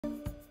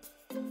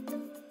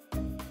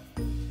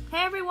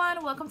Hey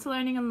everyone, welcome to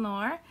Learning and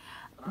Lore.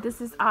 This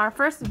is our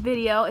first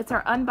video. It's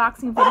our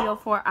unboxing video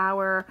for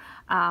our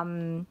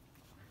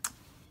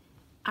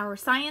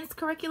science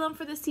curriculum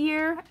for this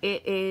year.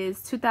 It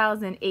is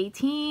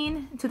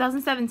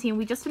 2017.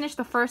 We just finished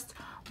the first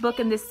book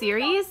in this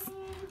series.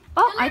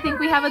 Oh, I think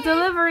we have a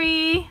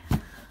delivery.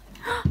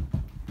 Oh,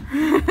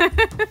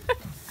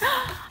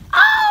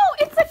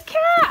 it's a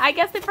cat. I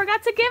guess they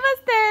forgot to give us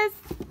this.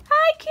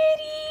 Hi,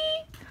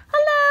 kitty.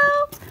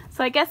 Hello.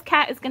 So I guess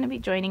Kat is going to be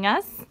joining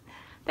us.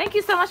 Thank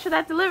you so much for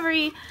that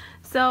delivery.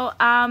 So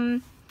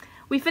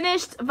we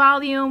finished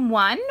volume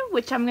 1,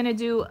 which I'm going to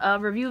do a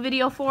review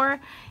video for,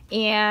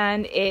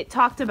 and it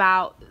talked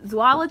about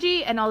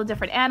zoology and all the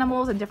different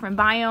animals and different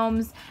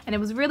biomes, and it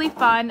was really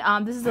fun.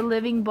 This is a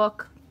living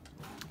book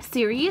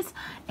series,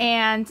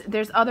 and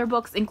there's other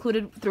books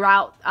included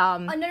throughout,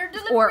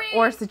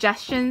 or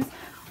suggestions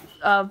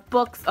of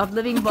books, of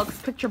living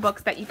books, picture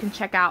books that you can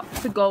check out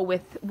to go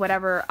with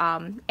whatever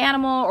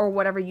animal or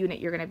whatever unit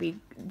you're going to be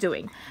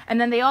doing.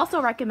 And then they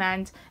also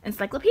recommend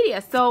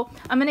Encyclopedia. So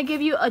I'm going to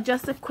give you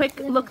just a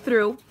quick look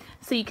through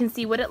so you can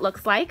see what it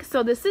looks like.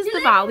 So this is the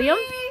volume.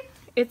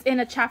 It's in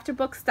a chapter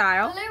book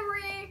style.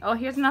 Delivery. Oh,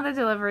 here's another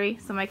delivery.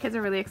 So my kids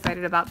are really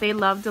excited about. They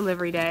love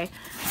delivery day.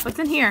 What's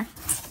in here?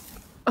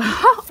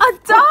 Oh, a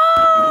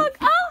dog!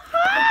 Oh,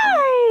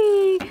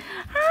 hi!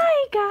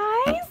 Hi,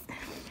 guys!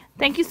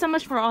 Thank you so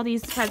much for all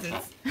these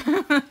presents.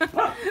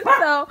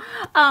 So,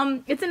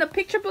 it's in a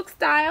picture book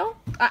style.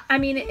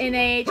 In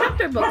a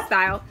chapter book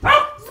style.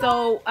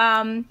 So,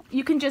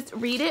 you can just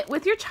read it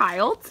with your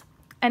child,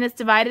 and it's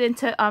divided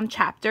into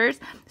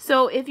chapters.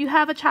 So, if you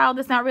have a child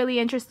that's not really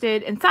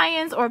interested in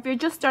science, or if you're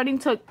just starting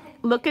to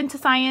look into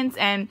science,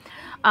 and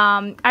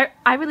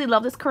I really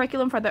love this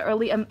curriculum for the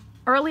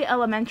early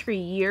elementary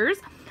years,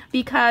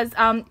 because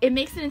it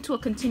makes it into a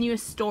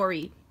continuous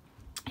story.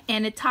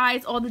 And it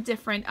ties all the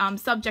different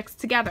subjects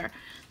together.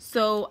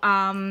 So,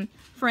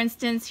 for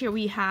instance, here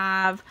we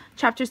have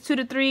chapters 2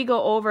 to 3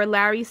 go over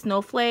Larry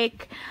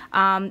Snowflake,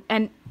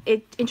 and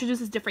it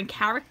introduces different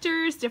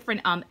characters,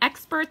 different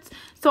experts.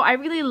 So I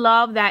really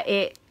love that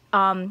it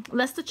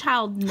lets the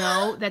child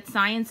know that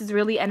science is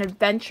really an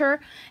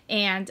adventure,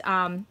 and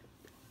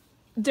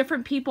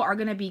different people are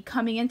going to be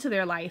coming into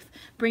their life,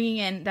 bringing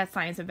in that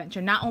science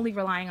adventure, not only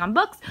relying on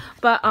books,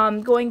 but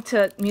going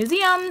to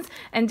museums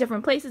and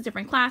different places,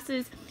 different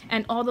classes,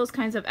 and all those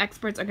kinds of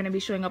experts are going to be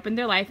showing up in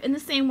their life in the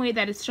same way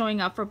that it's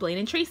showing up for Blaine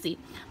and Tracy.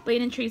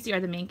 Blaine and Tracy are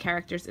the main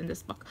characters in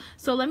this book.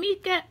 So let me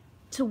get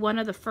to one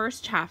of the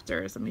first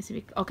chapters. Let me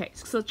see. Okay,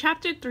 so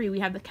chapter 3, we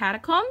have the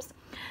catacombs.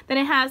 Then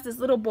it has this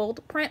little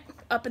bold print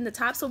up in the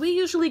top. So we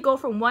usually go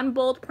from one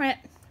bold print,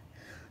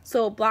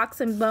 so blocks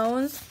and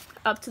bones,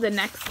 up to the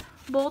next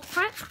bold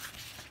print.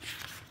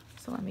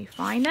 So let me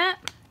find it.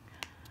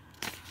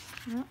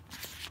 Yep.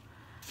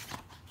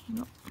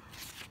 Nope.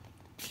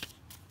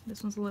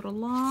 This one's a little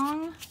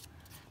long.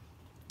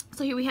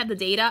 So here we have the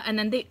data, and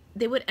then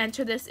they would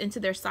enter this into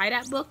their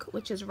SciDat book,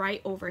 which is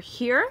right over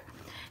here,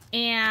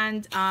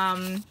 and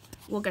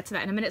we'll get to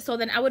that in a minute. So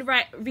then I would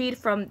read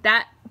from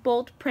that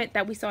bold print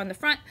that we saw in the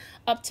front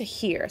up to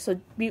here,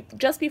 so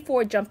just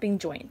before jumping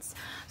joints.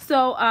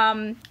 So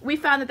we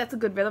found that that's a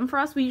good rhythm for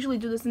us. We usually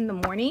do this in the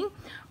morning,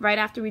 right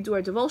after we do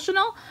our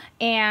devotional,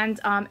 and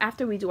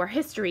after we do our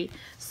history.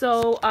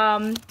 So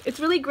it's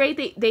really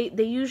great.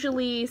 They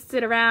usually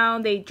sit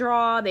around, they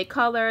draw, they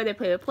color, they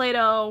play with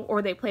Play-Doh,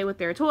 or they play with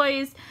their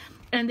toys,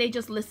 and they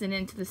just listen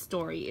into the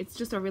story. It's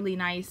just a really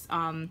nice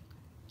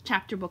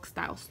chapter book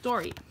style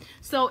story.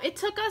 So it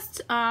took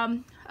us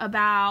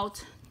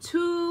about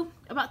 2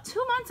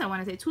 months, I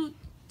want to say, two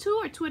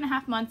or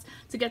 2.5 months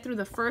to get through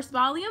the first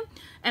volume,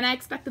 and I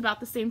expect about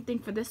the same thing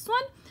for this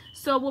one.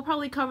 So we'll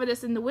probably cover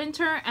this in the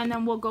winter, and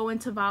then we'll go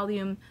into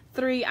volume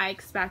 3, I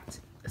expect,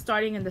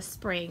 starting in the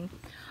spring.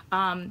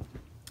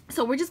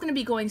 So we're just going to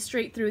be going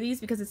straight through these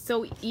because it's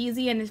so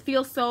easy, and it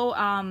feels so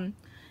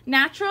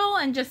natural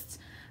and just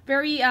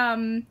very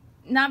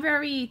not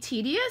very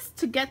tedious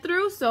to get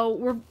through. So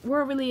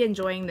we're really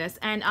enjoying this,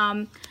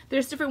 and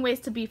there's different ways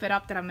to beef it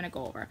up that I'm going to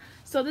go over.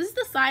 So this is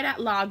the SciDat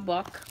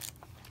logbook,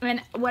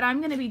 and what I'm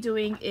going to be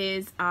doing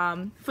is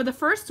for the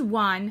first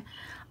one,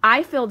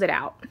 I filled it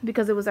out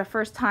because it was our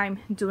first time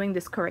doing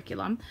this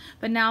curriculum.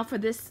 But now for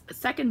this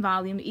second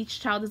volume, each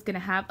child is going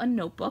to have a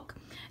notebook,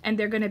 and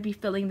they're going to be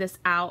filling this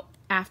out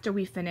after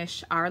we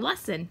finish our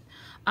lesson.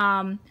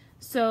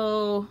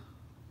 So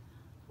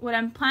what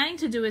I'm planning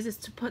to do is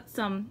to put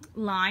some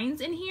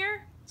lines in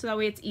here, so that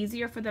way it's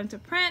easier for them to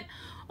print.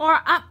 Or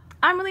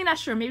I'm really not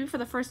sure. Maybe for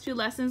the first few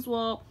lessons,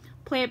 we'll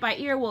play it by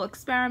ear, we'll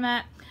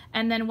experiment,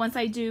 and then once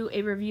I do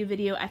a review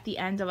video at the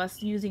end of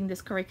us using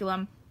this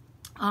curriculum,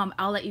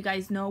 I'll let you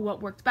guys know what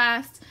worked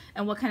best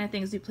and what kind of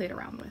things we played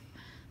around with.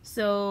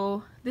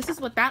 So this is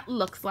what that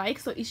looks like.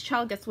 So each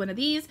child gets one of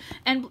these,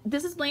 and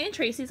this is Blaine and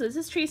Tracy. So this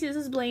is Tracy, this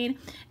is Blaine,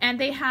 and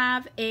they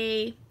have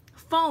a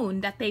phone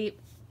that they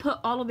put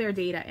all of their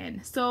data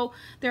in. So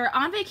they're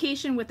on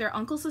vacation with their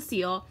Uncle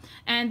Cecile,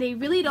 and they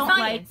really don't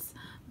like,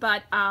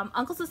 but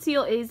Uncle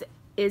Cecile is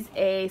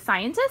a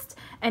scientist,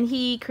 and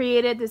he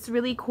created this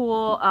really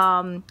cool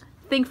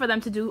thing for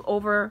them to do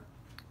over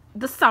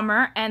the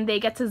summer, and they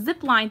get to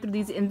zip line through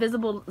these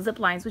invisible zip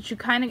lines, which you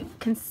kind of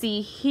can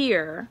see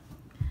here.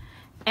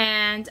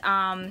 And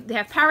they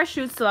have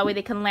parachutes, so that way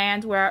they can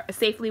land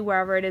safely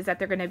wherever it is that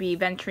they're going to be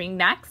venturing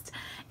next.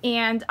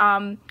 And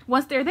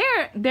once they're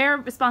there, their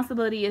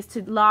responsibility is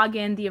to log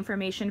in the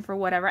information for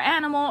whatever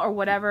animal or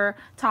whatever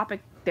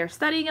topic they're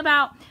studying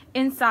about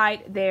inside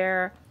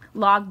their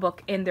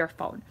logbook in their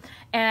phone.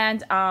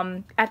 And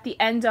at the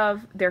end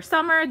of their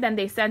summer, then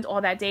they send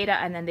all that data,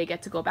 and then they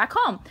get to go back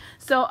home.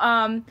 So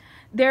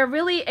they're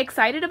really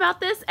excited about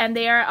this, and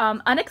they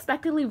are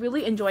unexpectedly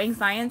really enjoying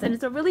science, and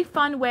it's a really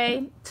fun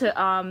way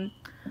to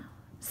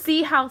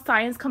see how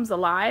science comes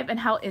alive and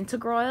how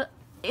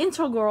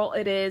integral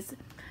it is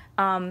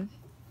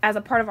as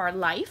a part of our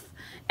life.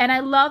 And I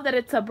love that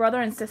it's a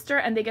brother and sister,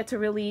 and they get to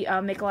really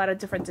make a lot of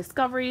different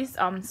discoveries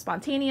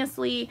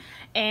spontaneously,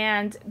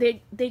 and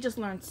they just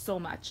learn so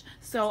much.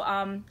 So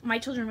my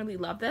children really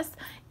love this,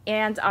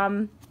 and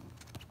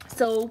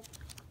so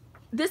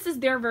this is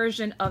their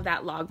version of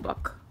that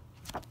logbook.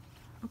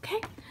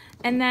 Okay,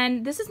 and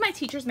then this is my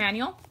teacher's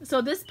manual.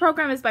 So this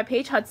program is by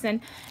Paige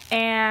Hudson,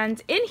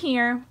 and in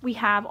here we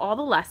have all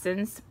the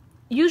lessons.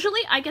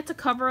 Usually I get to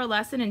cover a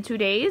lesson in 2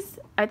 days.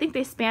 I think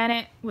they span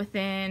it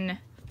within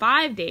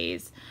 5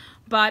 days,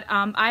 but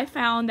I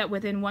found that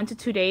within 1 to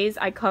 2 days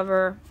I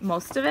cover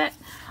most of it.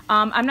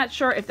 I'm not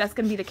sure if that's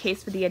going to be the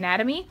case for the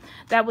anatomy.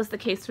 That was the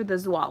case for the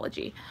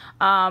zoology.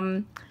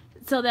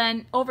 So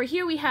then over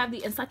here we have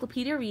the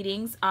encyclopedia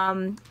readings.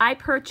 I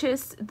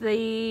purchased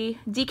the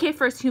DK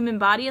First Human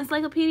Body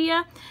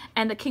Encyclopedia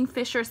and the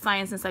Kingfisher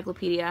Science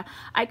Encyclopedia.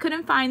 I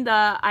couldn't find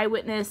the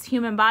Eyewitness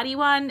Human Body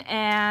one,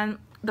 and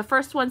the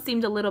first one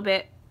seemed a little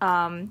bit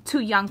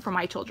too young for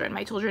my children.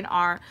 My children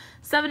are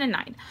 7 and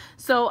 9.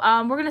 So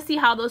we're going to see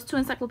how those two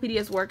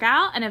encyclopedias work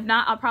out, and if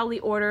not, I'll probably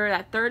order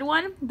that third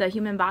one, the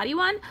human body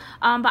one,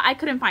 but I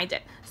couldn't find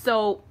it.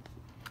 So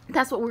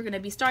that's what we're going to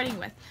be starting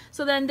with.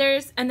 So then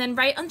and then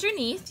right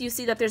underneath you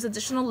see that there's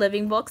additional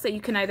living books that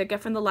you can either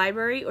get from the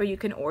library or you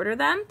can order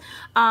them.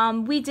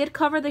 We did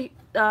cover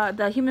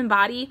the human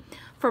body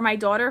for my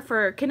daughter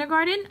for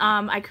kindergarten.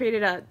 I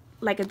created a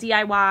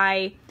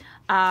DIY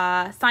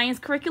science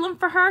curriculum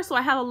for her, so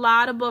I have a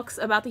lot of books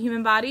about the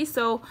human body.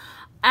 So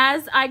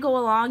as I go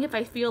along, if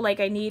I feel like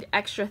I need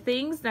extra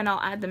things, then I'll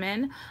add them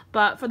in.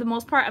 But for the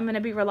most part, I'm going to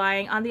be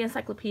relying on the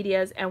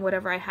encyclopedias and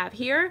whatever I have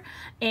here,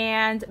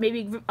 and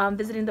maybe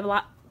visiting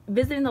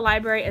the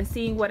library and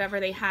seeing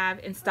whatever they have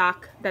in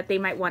stock that they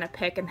might want to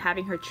pick, and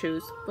having her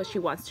choose what she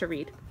wants to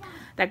read.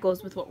 That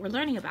goes with what we're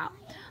learning about.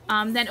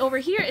 Then over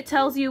here, it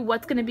tells you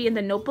what's going to be in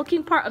the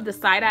notebooking part of the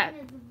SciDat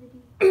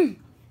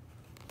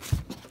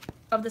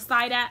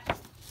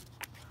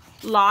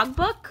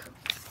logbook.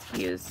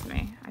 Excuse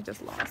me, I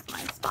just lost my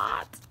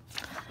spot.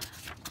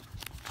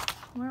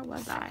 Where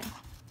was I?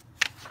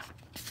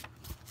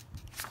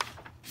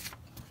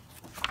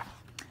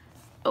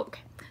 Okay,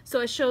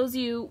 so it shows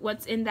you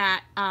what's in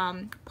that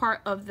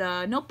part of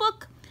the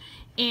notebook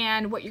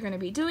and what you're going to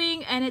be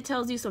doing, and it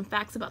tells you some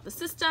facts about the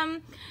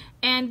system.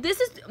 And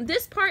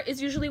this part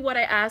is usually what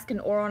I ask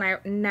in oral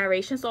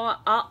narration, so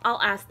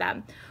I'll ask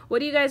them, what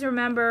do you guys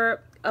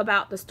remember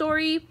about the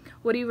story?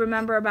 What do you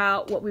remember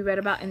about what we read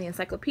about in the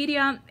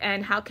encyclopedia?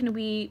 And how can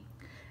we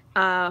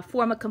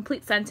form a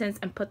complete sentence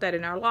and put that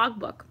in our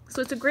logbook?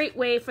 So it's a great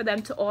way for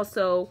them to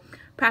also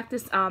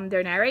practice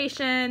their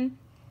narration,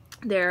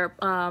 their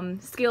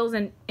skills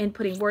in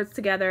putting words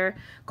together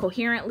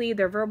coherently,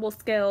 their verbal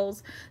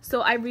skills.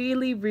 So I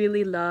really,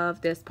 really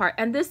love this part.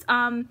 And this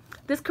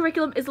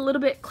curriculum is a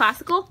little bit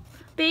classical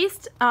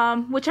based,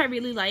 which I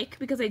really like,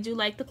 because I do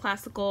like the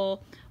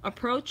classical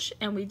approach,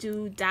 and we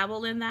do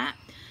dabble in that.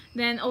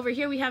 Then over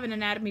here we have an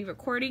anatomy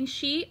recording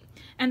sheet,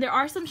 and there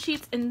are some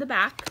sheets in the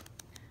back.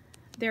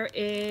 There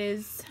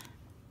is,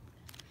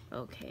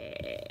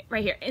 okay,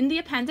 right here in the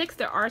appendix,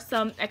 there are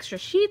some extra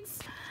sheets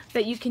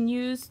that you can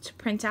use to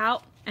print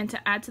out and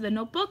to add to the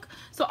notebook.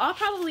 So I'll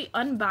probably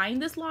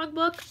unbind this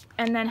logbook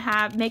and then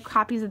make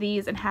copies of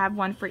these and have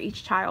one for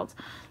each child.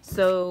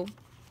 So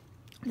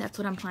that's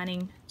what I'm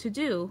planning to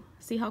do.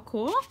 See how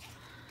cool?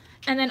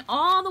 And then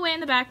all the way in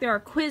the back there are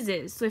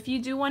quizzes. So if you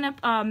do want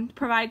to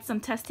provide some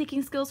test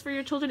taking skills for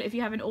your children, if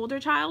you have an older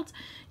child,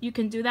 you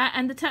can do that.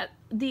 And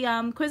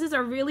the quizzes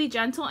are really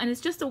gentle, and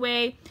it's just a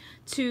way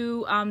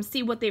to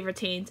see what they've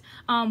retained.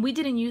 We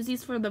didn't use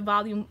these for the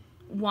volume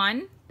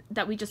 1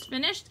 that we just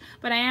finished,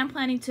 but I am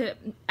planning to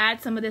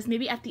add some of this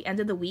maybe at the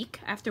end of the week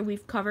after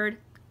we've covered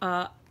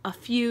a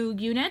few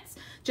units,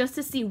 just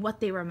to see what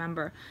they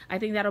remember. I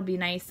think that'll be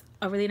nice,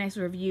 a really nice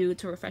review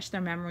to refresh their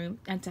memory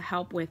and to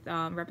help with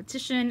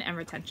repetition and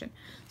retention.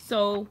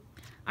 So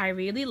I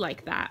really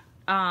like that.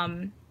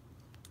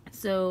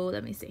 So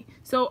let me see.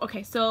 So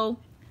okay, so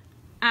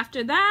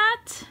after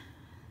that,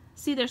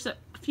 see, there's a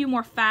few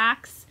more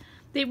facts.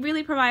 They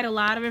really provide a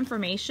lot of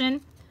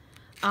information,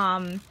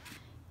 and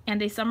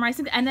they summarize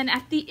it. And then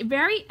at the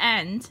very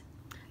end,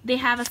 they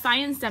have a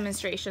science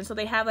demonstration. So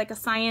they have like a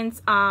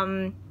science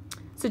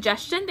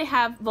suggestion. They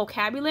have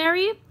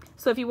vocabulary.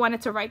 So if you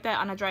wanted to write that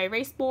on a dry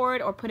erase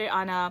board or put it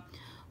on a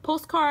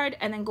postcard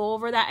and then go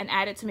over that and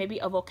add it to maybe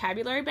a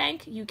vocabulary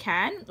bank, you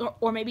can,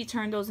 or maybe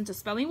turn those into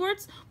spelling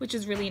words, which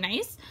is really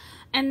nice.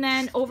 And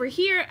then over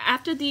here,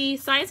 after the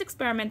science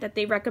experiment that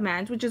they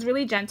recommend, which is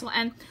really gentle,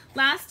 and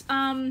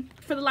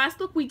for the last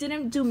book we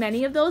didn't do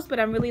many of those, but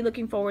I'm really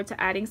looking forward to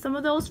adding some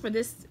of those for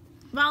this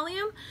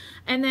volume.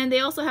 And then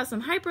they also have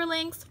some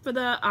hyperlinks for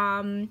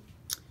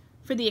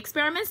the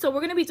experiments. So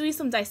we're going to be doing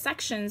some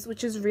dissections,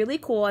 which is really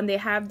cool, and they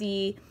have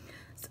the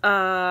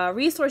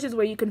resources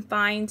where you can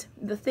find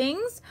the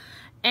things.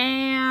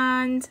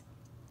 And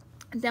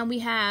then we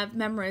have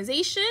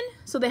memorization.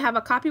 So they have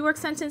a copywork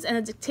sentence and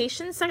a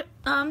dictation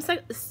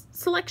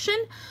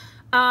selection.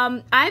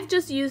 I've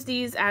just used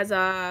these as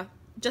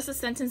just a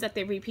sentence that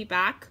they repeat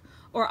back,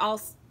 or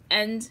I'll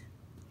end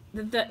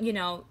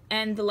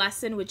end the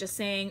lesson with just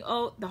saying,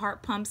 oh, the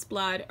heart pumps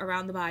blood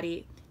around the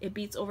body. It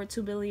beats over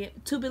 2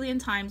 billion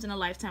times in a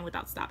lifetime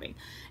without stopping.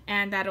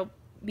 And that'll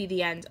be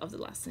the end of the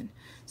lesson.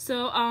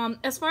 So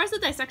as far as the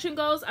dissection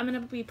goes, I'm going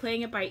to be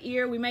playing it by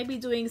ear. We might be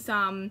doing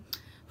some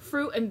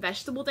fruit and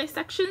vegetable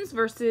dissections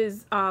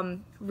versus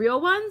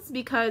real ones,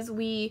 because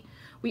we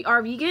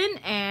are vegan,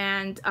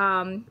 and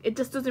it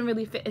just doesn't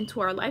really fit into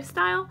our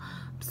lifestyle.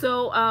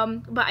 So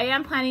but I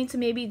am planning to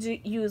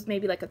maybe use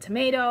maybe like a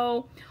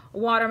tomato, a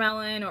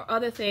watermelon, or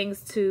other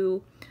things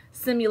to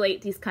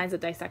simulate these kinds of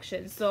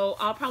dissections. So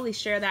I'll probably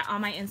share that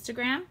on my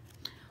Instagram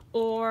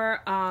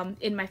or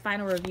in my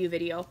final review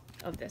video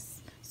of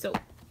this.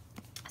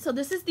 So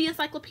this is the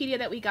encyclopedia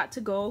that we got to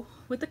go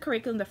with the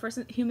curriculum, the First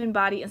Human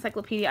Body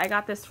Encyclopedia. I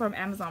got this from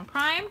Amazon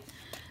Prime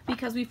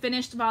because we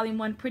finished volume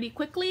 1 pretty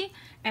quickly,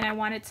 and I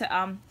wanted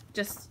to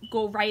just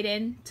go right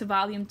in to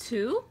volume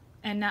 2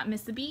 and not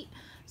miss a beat.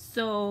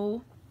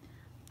 So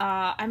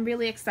I'm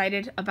really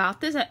excited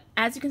about this.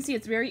 As you can see,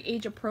 it's very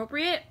age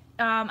appropriate.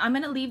 I'm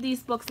going to leave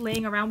these books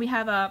laying around. We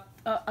have a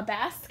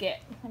basket.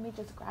 Let me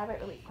just grab it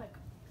really quick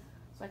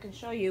so I can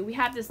show you. We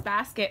have this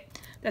basket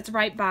that's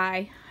right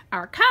by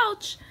our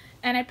couch,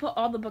 and I put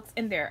all the books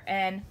in there.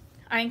 And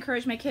I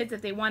encourage my kids,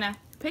 if they want to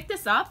pick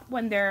this up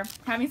when they're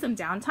having some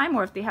downtime,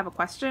 or if they have a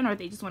question, or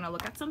they just want to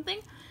look at something,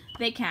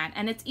 they can.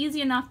 And it's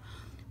easy enough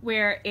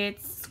where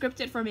it's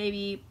scripted for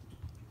maybe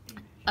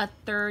a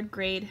 3rd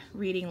grade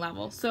reading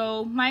level.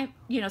 So my,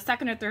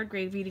 2nd or 3rd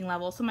grade reading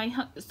level. So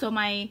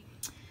my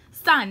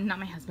son, not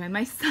my husband,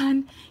 my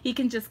son, he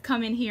can just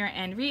come in here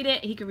and read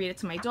it. He can read it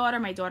to my daughter.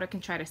 My daughter can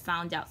try to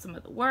sound out some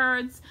of the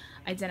words,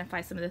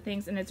 identify some of the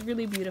things, and it's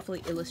really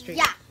beautifully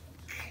illustrated. Yeah.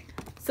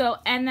 So,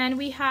 and then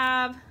we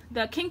have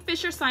the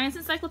Kingfisher Science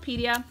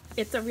Encyclopedia.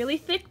 It's a really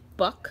thick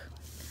book.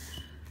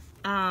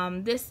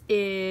 This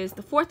is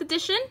the 4th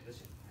edition.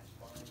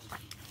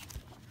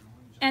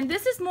 And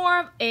this is more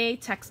of a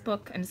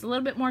textbook, and it's a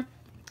little bit more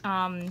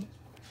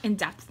in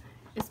depth.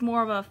 It's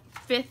more of a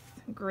 5th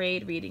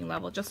grade reading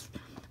level, just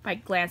by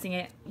glancing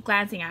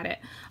at it.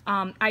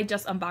 I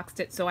just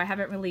unboxed it, so I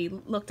haven't really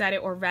looked at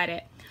it or read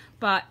it.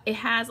 But it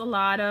has a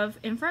lot of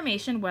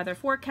information, weather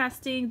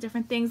forecasting,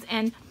 different things,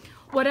 and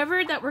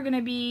whatever that we're going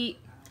to be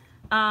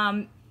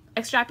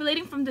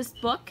extrapolating from this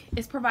book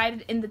is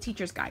provided in the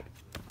teacher's guide.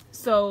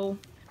 So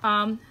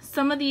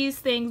some of these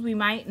things we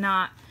might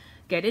not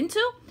get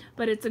into,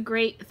 but it's a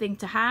great thing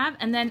to have.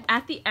 And then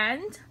at the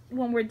end,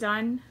 when we're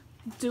done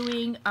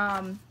doing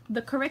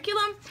the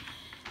curriculum,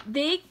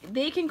 they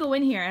can go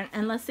in here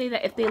and let's say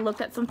that if they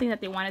looked at something that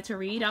they wanted to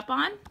read up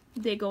on,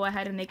 they go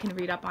ahead and they can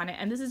read up on it.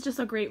 And this is just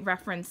a great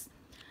reference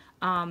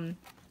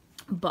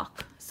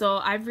book. So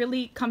I've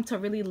really come to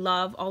really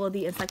love all of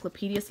the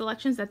encyclopedia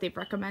selections that they've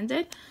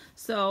recommended.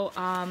 So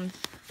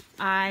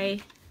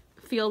I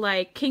feel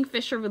like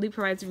Kingfisher really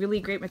provides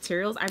really great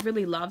materials. I've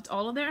really loved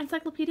all of their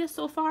encyclopedias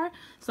so far.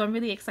 So I'm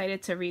really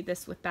excited to read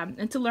this with them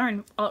and to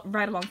learn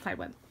right alongside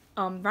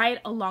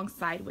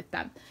with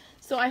them.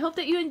 So I hope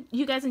that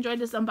you guys enjoyed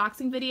this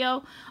unboxing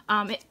video.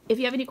 If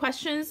you have any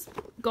questions,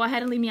 go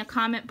ahead and leave me a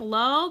comment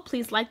below.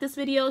 Please like this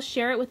video,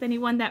 share it with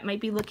anyone that might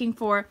be looking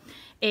for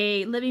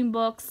a Living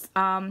Books,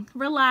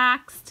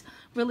 relaxed,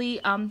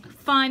 really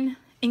fun,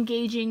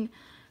 engaging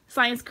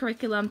science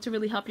curriculum to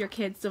really help your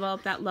kids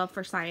develop that love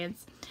for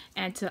science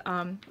and to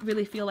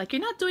really feel like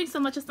you're not doing so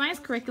much a science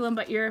curriculum,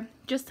 but you're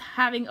just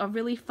having a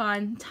really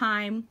fun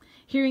time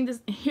hearing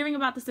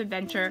about this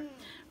adventure,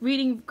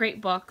 reading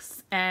great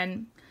books,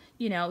 and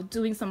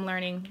doing some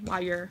learning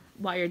while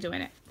you're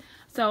doing it.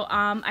 So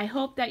I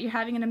hope that you're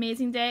having an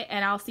amazing day,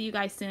 and I'll see you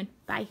guys soon.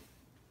 Bye.